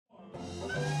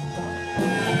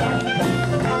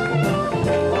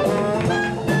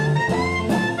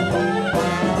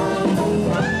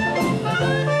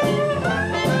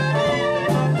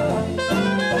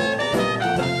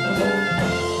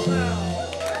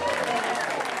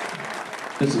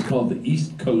This is called the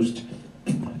East Coast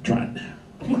Trot.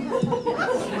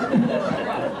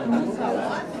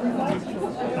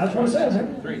 That's what it says, eh?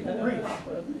 Three.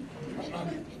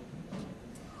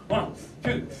 1,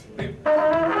 2, 3.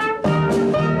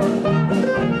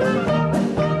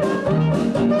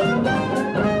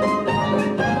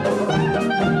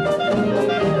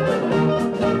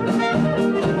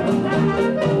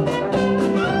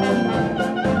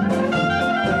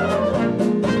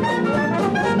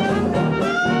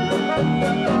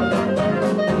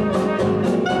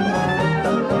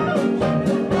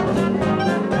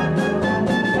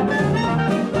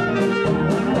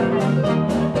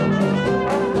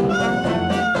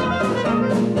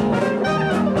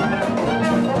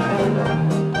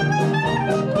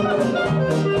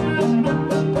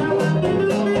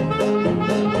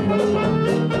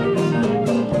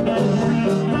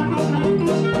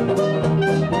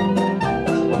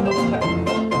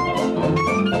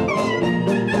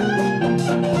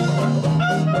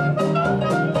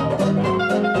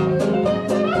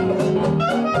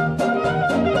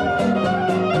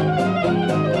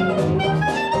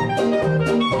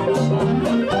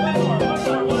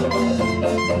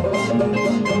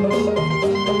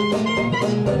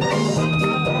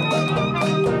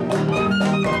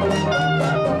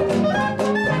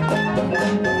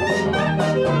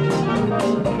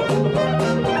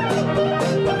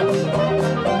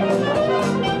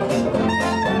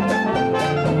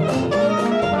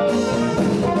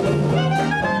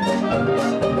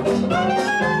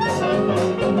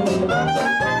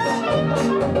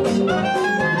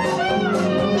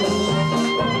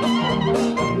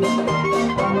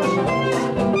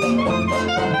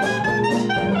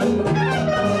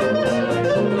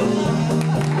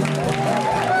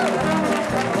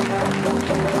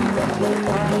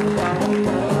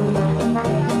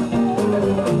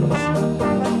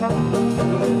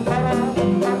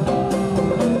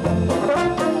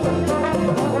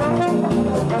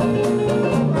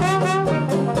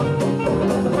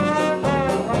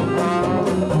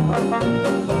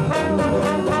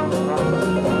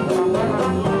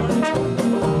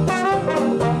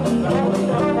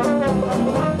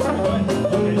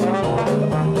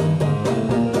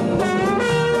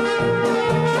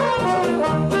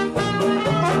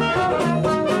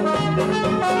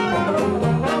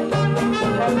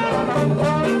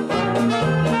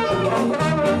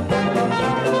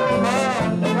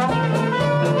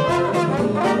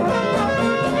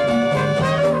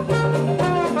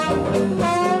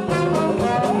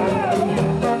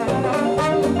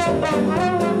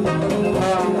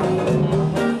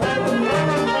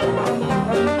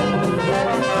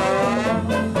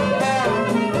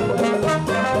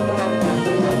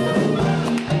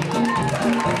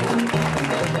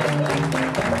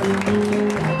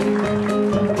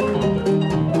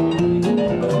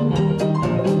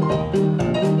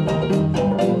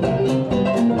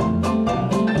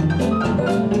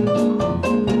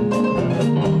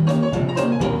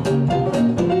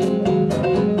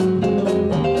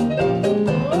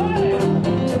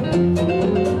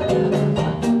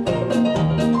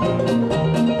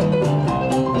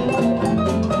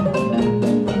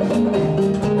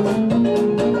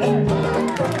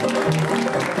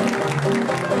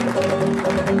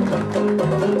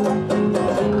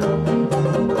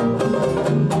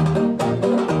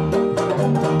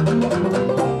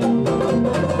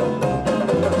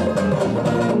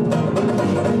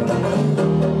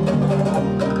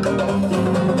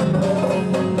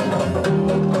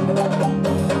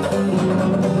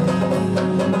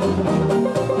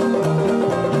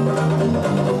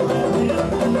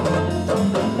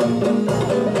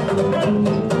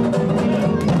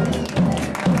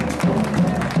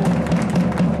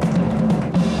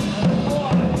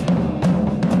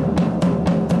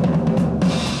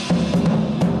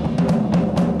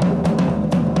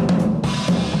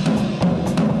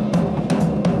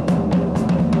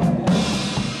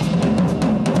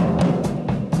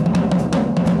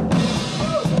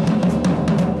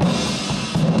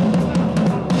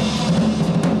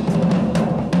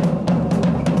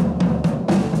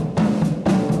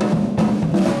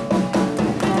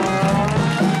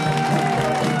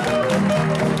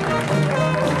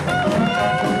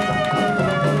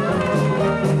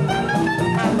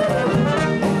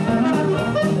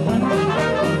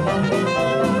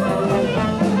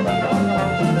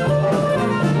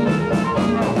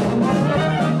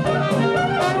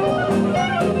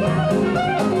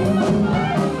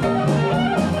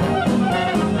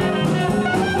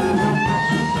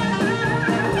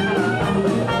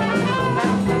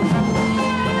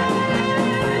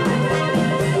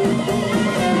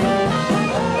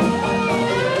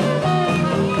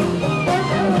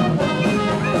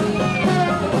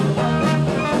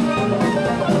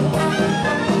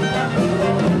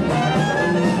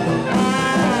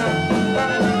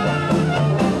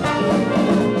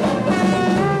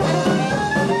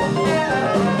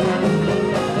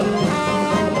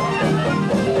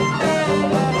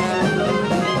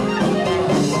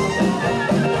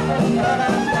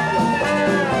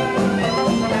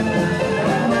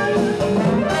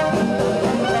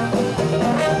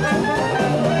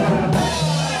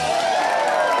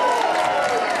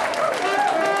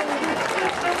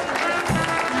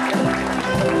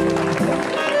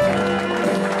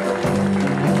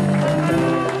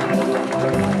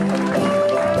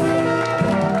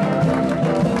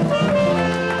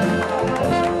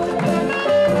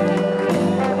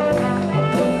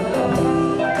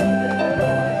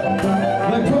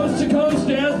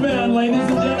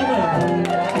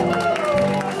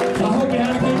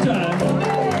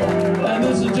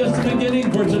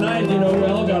 for tonight. You know, we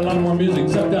all got a lot more music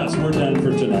except us. We're done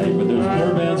for tonight. But there's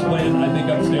more bands playing, I think,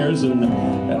 upstairs and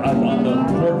on the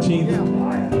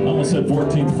 14th, almost said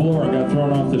 14th floor. I got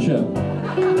thrown off the ship.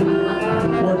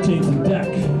 14th deck.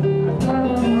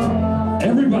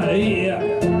 Everybody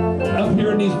up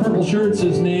here in these purple shirts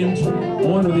is named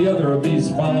one or the other of these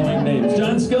following names.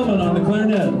 John Skillman on the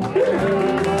clarinet.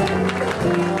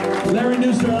 Larry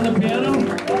Newster on the piano.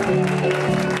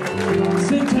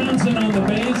 Sid Townsend on the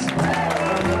bass.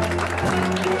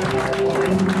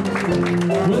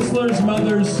 Whistler's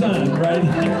mother's son, right?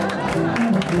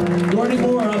 Gordy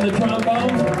Moore on the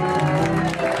trombone.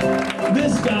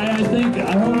 This guy,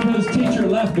 I hope his teacher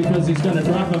left because he's going to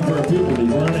drop him for a pupil.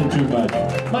 He's learning too much.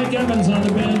 Mike Evans on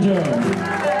the banjo.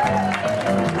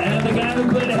 And the guy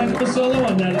who played a heck of a solo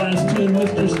on that last tune,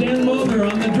 Mr. Stan Mulder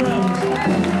on the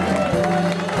drums.